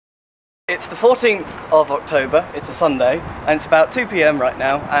It's the 14th of October, it's a Sunday, and it's about 2 PM right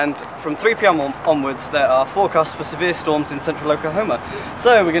now, and from 3 PM onwards there are forecasts for severe storms in central Oklahoma.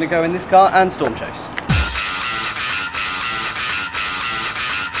 So we're going to go in this car and storm chase.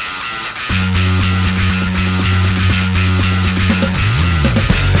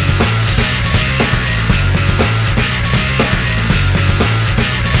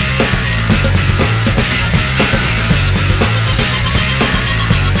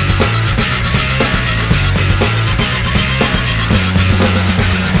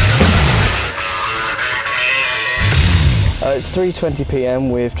 It's 3:20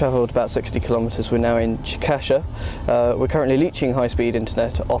 PM, we've travelled about 60 kilometres, we're now in Chick-a-shay. We're currently leeching high-speed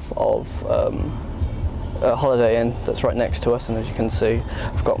internet off of a Holiday Inn that's right next to us, and as you can see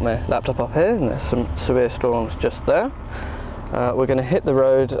I've got my laptop up here and there's some severe storms just there. We're going to hit the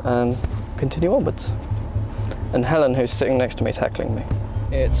road and continue onwards. And Helen, who's sitting next to me, is heckling me.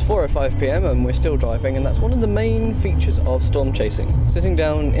 It's 4:05 PM and we're still driving, and that's one of the main features of storm chasing, sitting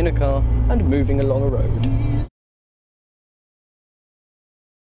down in a car and moving along a road.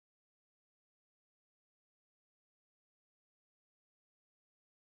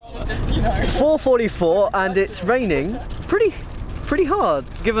 4:44 and it's raining pretty hard,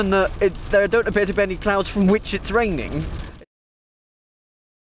 given that there don't appear to be any clouds from which it's raining.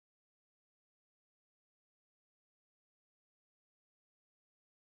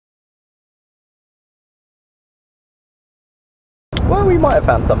 Well, we might have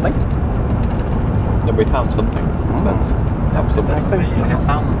found something. Yeah, we found something. Have something. We have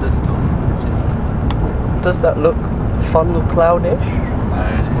found the storms. It's just... Does that look fun or cloudish?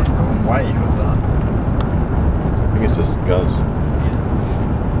 It's much more wave as that. I think it's just guz.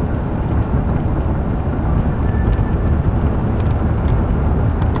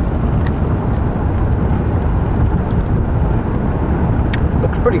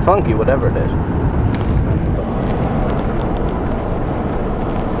 Looks pretty funky, whatever it is.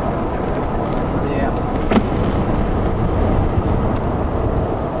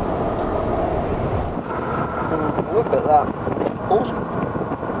 Look at that. Awesome.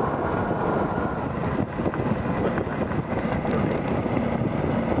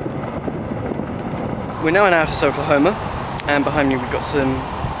 We're now in outer Oklahoma, and behind me we've got some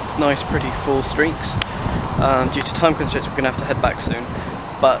nice pretty fall streaks. Due to time constraints we're going to have to head back soon,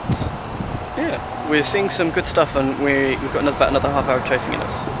 but yeah, we're seeing some good stuff, and we've got about another half hour chasing in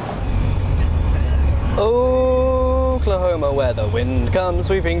us. Oklahoma, where the wind comes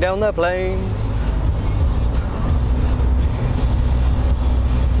sweeping down the plains.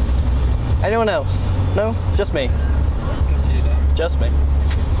 Anyone else? No? Just me? Just me.